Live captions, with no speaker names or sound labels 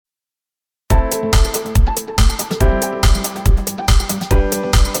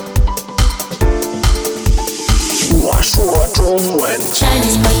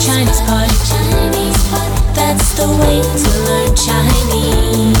Chinese pot, Chinese pot, Chinese pot. That's the way to learn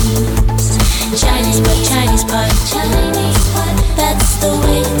Chinese. Chinese pot, Chinese pot, Chinese pot. That's the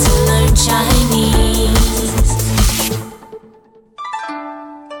way to learn Chinese.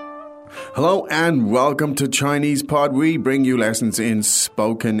 Hello and welcome to Chinese Pod. We bring you lessons in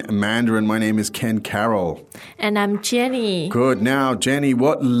spoken Mandarin. My name is Ken Carroll. And I'm Jenny. Good. Now, Jenny,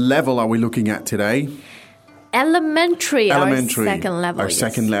 what level are we looking at today? Elementary. Our second level. Our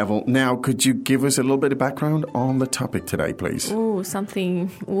second level. Now, could you give us a little bit of background on the topic today, please? Oh, something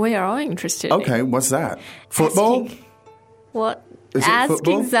we are all interested in. Okay, what's that? Football? What? Is it asking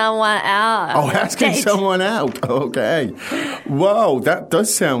football? Someone out. Oh, asking someone out. Okay. Whoa, that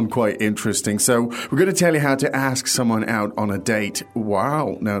does sound quite interesting. So we're going to tell you how to ask someone out on a date.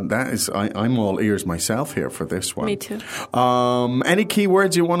 Wow. Now, that is, I'm all ears myself here for this one. Me too. Any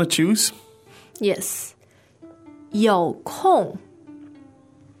keywords you want to choose? Yes. 有空.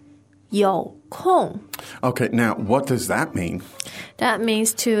 有空. Okay, now, what does that mean? That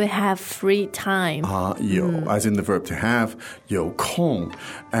means to have free time. 有, as in the verb to have, 有空,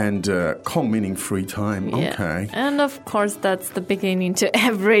 and 空 meaning free time. Yeah. Okay. And of course, that's the beginning to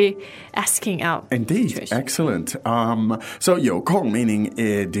every asking out. Indeed. situation. Excellent. So 有空 meaning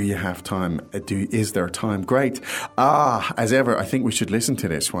do you have time? Is there time? Great. As ever, I think we should listen to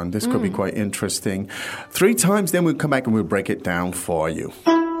this one. This could be quite interesting. 3 times, then we'll come back and we'll break it down for you.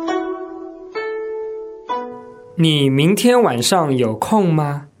 你明天晚上有空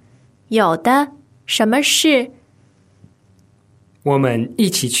吗？有的，什么事？我们一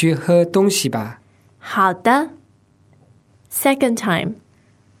起去喝东西吧。好的。Second time.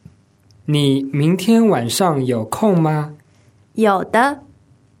 你明天晚上有空吗？有的，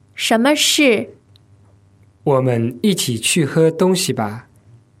什么事？我们一起去喝东西吧。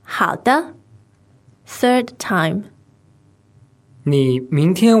好的。Third time. 你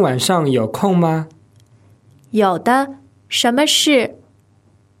明天晚上有空吗？有的，什么事？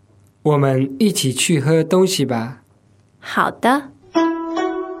我们一起去喝东西吧。好的。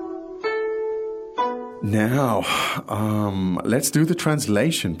Now, let's do the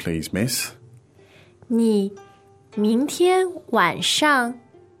translation, please, miss. 你明天晚上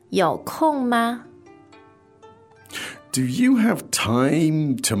有空吗？ Do you have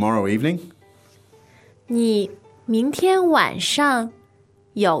time tomorrow evening? 你明天晚上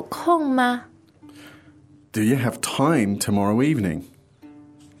有空吗？ Do you have time tomorrow evening?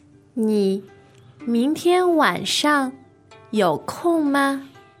 你明天晚上有空吗？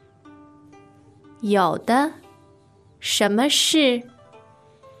有的，什么事？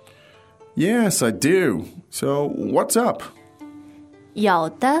 Yes, I do. So, what's up? 有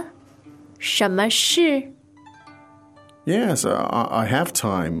的，什么事？ Yes, I have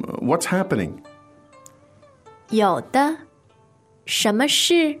time. What's happening? 有的，什么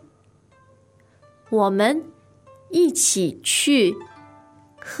事？我们一起去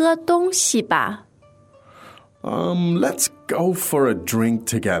喝东西吧。Let's go for a drink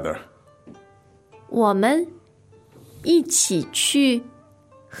together. 我们一起去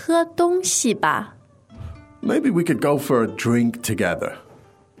喝东西吧。 Maybe we could go for a drink together.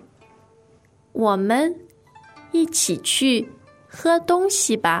 我们一起去喝东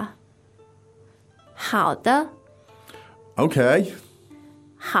西吧。好的， Okay.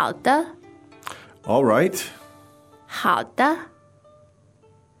 好的， All right. 好的。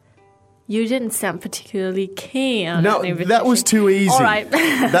You didn't sound particularly keen on No, an invitation. that was too easy. All right.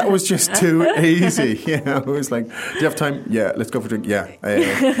 That was just too easy. Yeah, it was like, do you have time? Yeah, let's go for a drink. Yeah.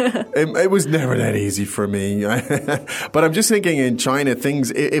 It was never that easy for me. But I'm just thinking in China, if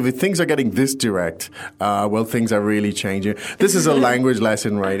things are getting this direct, well, things are really changing. This is a language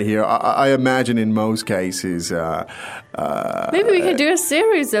lesson right here. I imagine in most cases. Maybe we can do a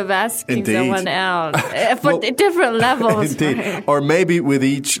series of asking Indeed. someone out for different levels. Indeed. Right? Or maybe with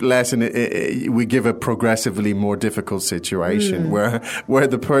each lesson, we give a progressively more difficult situation where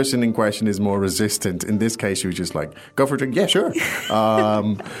the person in question is more resistant. In this case, you're just like, go for a drink? Yeah, sure.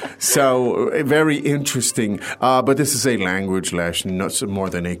 So very interesting. But this is a language lesson, not so more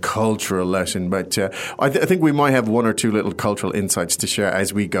than a cultural lesson. But I think we might have 1 or 2 little cultural insights to share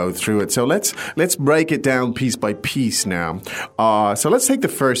as we go through it. So let's break it down piece by piece now. So let's take the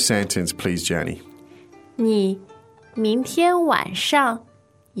first sentence, please, Jenny. 你明天晚上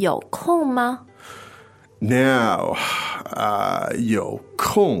有空吗？ Now, 有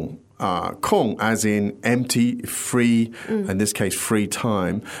空空 as in empty, free, in this case, free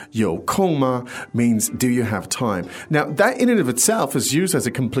time. 有空吗 means do you have time? Now, that in and of itself is used as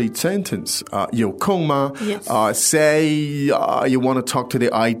a complete sentence. 有空吗 Yes. Say you want to talk to the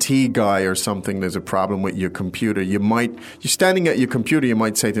IT guy or something, there's a problem with your computer. You're standing at your computer, you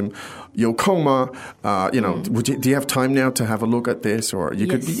might say to him, 有空吗 do you have time now to have a look at this? Or you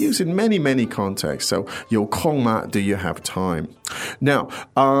could be used in many, many contexts. So, 有空吗 do you have time? Now,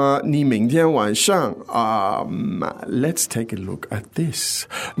 你明天晚上 let's take a look at this.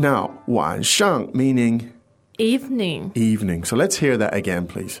 Now, 晚上 meaning Evening. evening. So let's hear that again,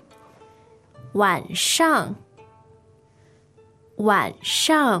 please. 晚上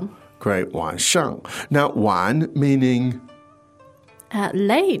Great, 晚上. Now, 晚 meaning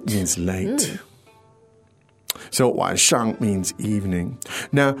late. means late. So 晚上 means evening.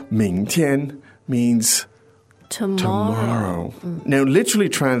 Now, 明天 means tomorrow. Now, literally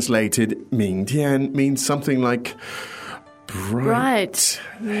translated, 明天 means something like bright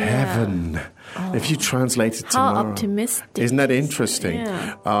heaven. If you translate it How tomorrow. optimistic. Isn't that interesting?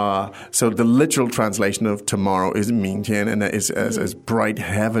 Yeah. So the literal translation of tomorrow is 明天, and that is as bright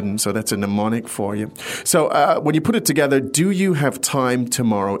heaven. So that's a mnemonic for you. So when you put it together, do you have time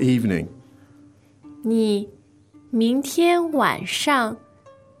tomorrow evening? 你明天晚上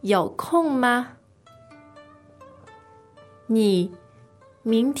有空吗？你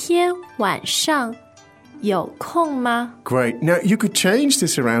明天晚上有空吗？ Great. Now, you could change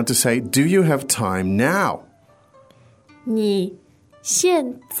this around to say, do you have time now? 你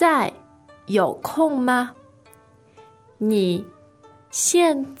现在有空吗？你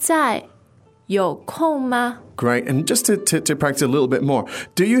现在有空吗？ Great. And just to practice a little bit more,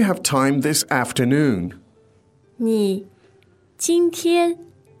 do you have time this afternoon? 你今天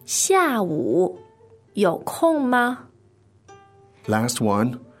下午有空吗？ Last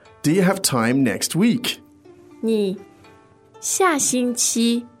one. Do you have time next week? 你下星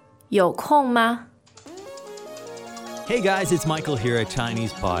期有空吗？ Hey guys, it's Michael here at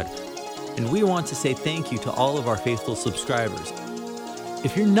Chinese Pod, and we want to say thank you to all of our faithful subscribers.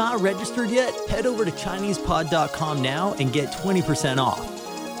 If you're not registered yet, head over to ChinesePod.com now and get 20% off.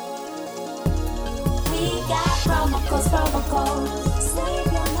 We got promo codes.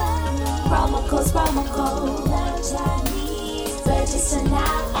 Save your money. Promo codes. Learn Chinese. Register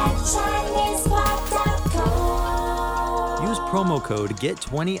now at ChinesePod.com. Use promo code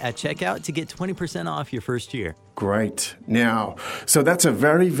GET20 at checkout to get 20% off your first year. Great. Now, so that's a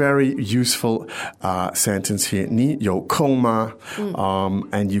very, very useful sentence here. 你有空吗?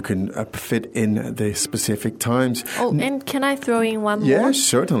 And you can fit in the specific times. Oh, and can I throw in one more? Yes,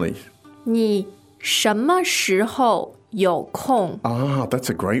 certainly. 你什么时候有空？ Ah, that's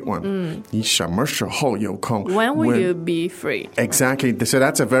a great one. 你什么时候有空? When will you be free? Exactly. So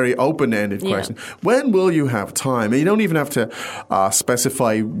that's a very open-ended question. When will you have time? And you don't even have to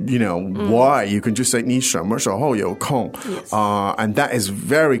specify, why. You can just say 你什么时候有空? Yes. And that is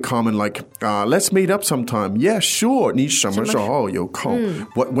very common. Like, let's meet up sometime. Yeah, sure. 你什么时候有空?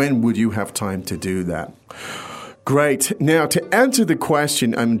 When would you have time to do that? Great. Now, to answer the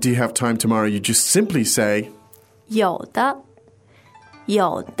question, do you have time tomorrow? You just simply say. 有的，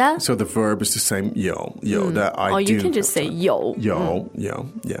有的。 So the verb is the same. 有的 I do. Or you can just say 有。 Yo, yeah.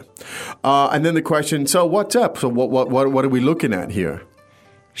 And then the question, so what's up? So what are we looking at here?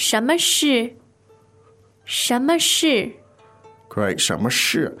 什么事？什么事？ Great, 什么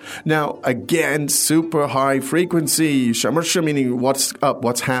事? Now, again, super high frequency. 什么事 meaning what's up,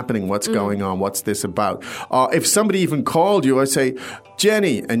 what's happening, what's going on, what's this about? If somebody even called you, I say,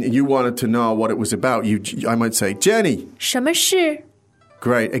 Jenny, and you wanted to know what it was about, I might say, Jenny. 什么事？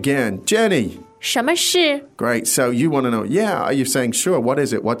 Great, again, Jenny. 什么事？ Great, so you want to know, yeah, you're saying, sure, what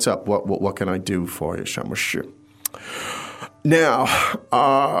is it, what's up, what can I do for you? 什么事? Now,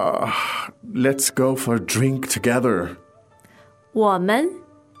 let's go for a drink together. 我们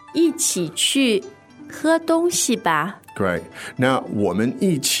一起去喝东西吧。 Great. Now, 我们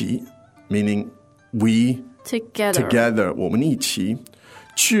一起 meaning we Together. 我们一起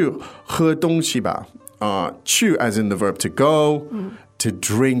去喝东西吧。去 as in the verb to go, to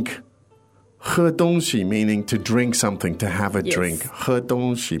drink. 喝东西 meaning to drink something, to have a drink. 喝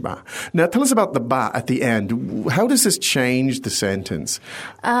东西吧. Now, tell us about the ba at the end. How does this change the sentence?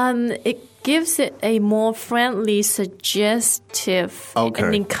 It gives it a more friendly, suggestive,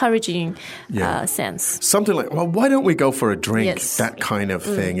 and encouraging sense. Something like, well, why don't we go for a drink? Yes. That kind of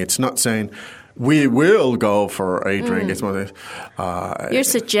thing. It's not saying, we will go for a drink. It's more You're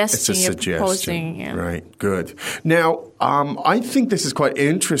suggesting, it's a you're suggestion. proposing. Yeah. Right, good. Now, I think this is quite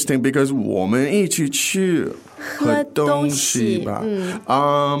interesting because 我们一起去喝东西吧.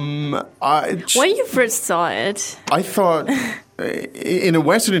 When you first saw it, I thought, in a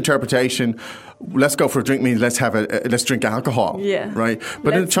Western interpretation, let's go for a drink means let's drink alcohol. Yeah. Right?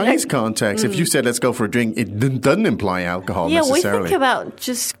 But in a Chinese context, if you said let's go for a drink, it doesn't imply alcohol necessarily. We think about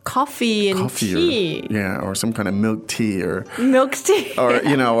just coffee and tea. Or some kind of milk tea or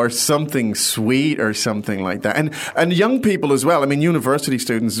or something sweet or something like that. And young people as well. I mean, university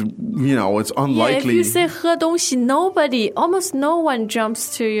students, it's unlikely. If you say 喝东西, almost no one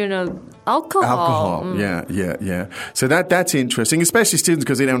jumps to, alcohol. Yeah. So that's interesting, especially students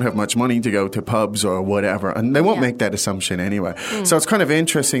because they don't have much money to go to pubs or whatever, and they won't make that assumption anyway. So it's kind of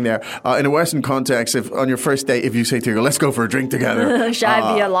interesting there. In a Western context, if on your first date, if you say to your girl, let's go for a drink together. Should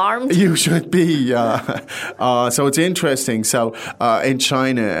I be alarmed? You should be. So it's interesting. So in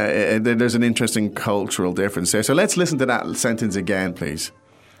China, there's an interesting cultural difference there. So let's listen to that sentence again, please.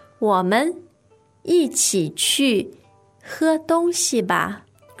 我们一起去喝东西吧.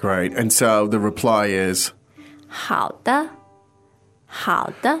 Great. And so the reply is? 好的.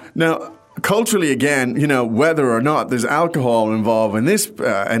 Now, culturally, again, whether or not there's alcohol involved in this,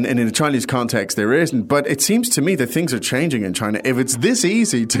 and in a Chinese context there isn't, but it seems to me that things are changing in China. If it's this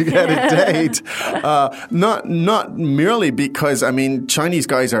easy to get a date, not merely because, Chinese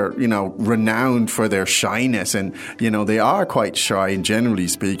guys are, renowned for their shyness, and, they are quite shy, generally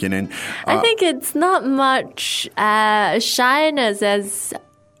speaking. And I think it's not much shyness as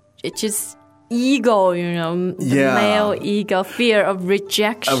it's just ego, male ego, fear of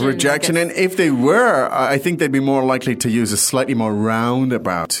rejection. And if they were, I think they'd be more likely to use a slightly more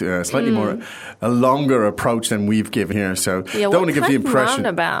roundabout, a longer approach than we've given here. So don't want to give the impression.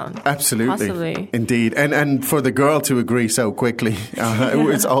 Roundabout? Absolutely. Possibly. Indeed. And for the girl to agree so quickly,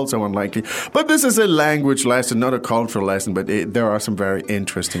 it's also unlikely. But this is a language lesson, not a cultural lesson, but there are some very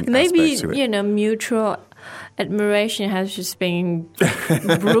interesting aspects to it. Maybe, mutual admiration has just been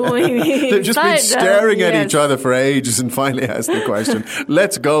brewing. They've just been staring at each other for ages and finally asked the question,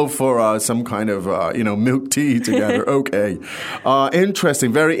 let's go for some kind of, milk tea together. Okay.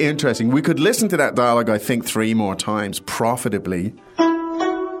 Interesting. Very interesting. We could listen to that dialogue, I think, 3 more times profitably.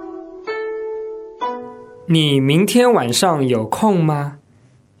 你明天晚上有空吗？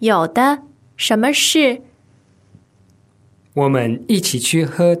有的，什么事？我们一起去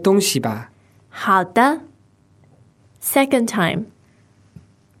喝东西吧。好的。Second time.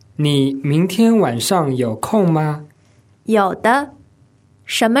 你明天晚上有空吗？有的。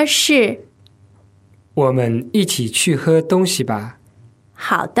什么事？我们一起去喝东西吧。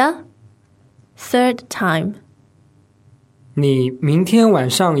好的。Third time. 你明天晚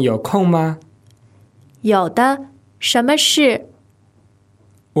上有空吗？有的。什么事？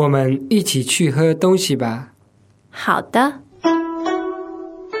我们一起去喝东西吧。好的。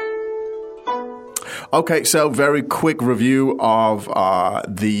Okay, so very quick review of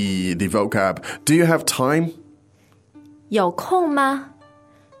the vocab. Do you have time? 有空吗？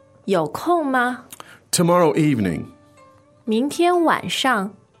有空吗？ Tomorrow evening. 明天晚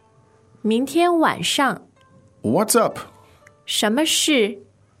上。明天晚上。 What's up? 什么事？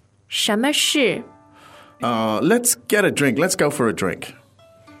什么事？ Let's get a drink. Let's go for a drink.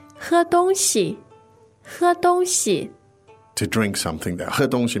 喝东西。喝东西。To drink something there. 喝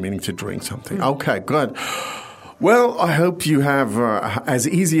东西 meaning to drink something. Okay, good. Well, I hope you have as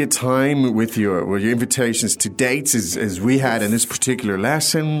easy a time with your invitations to dates as we had in this particular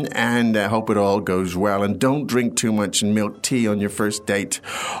lesson, and I hope it all goes well. And don't drink too much milk tea on your first date.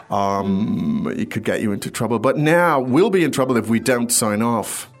 It could get you into trouble. But now we'll be in trouble if we don't sign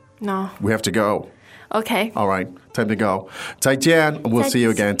off. No. We have to go. Okay. All right, time to go. 再见. We'll see you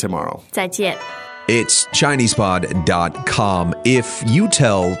again tomorrow. 再见. It's ChinesePod.com. If you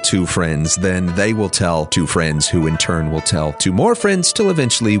tell 2 friends, then they will tell 2 friends, who in turn will tell 2 more friends, till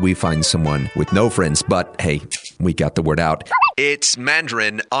eventually we find someone with no friends. But hey, we got the word out. It's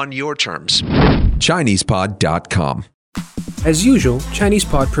Mandarin on your terms. ChinesePod.com. As usual,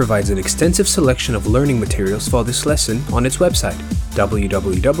 ChinesePod provides an extensive selection of learning materials for this lesson on its website,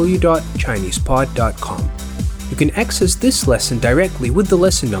 www.chinesepod.com. You can access this lesson directly with the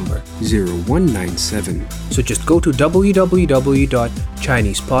lesson number 0197. So just go to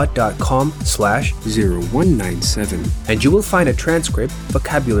www.chinesepod.com/0197 and you will find a transcript,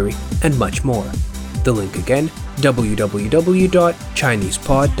 vocabulary, and much more. The link again,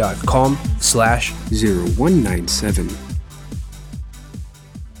 www.chinesepod.com/0197.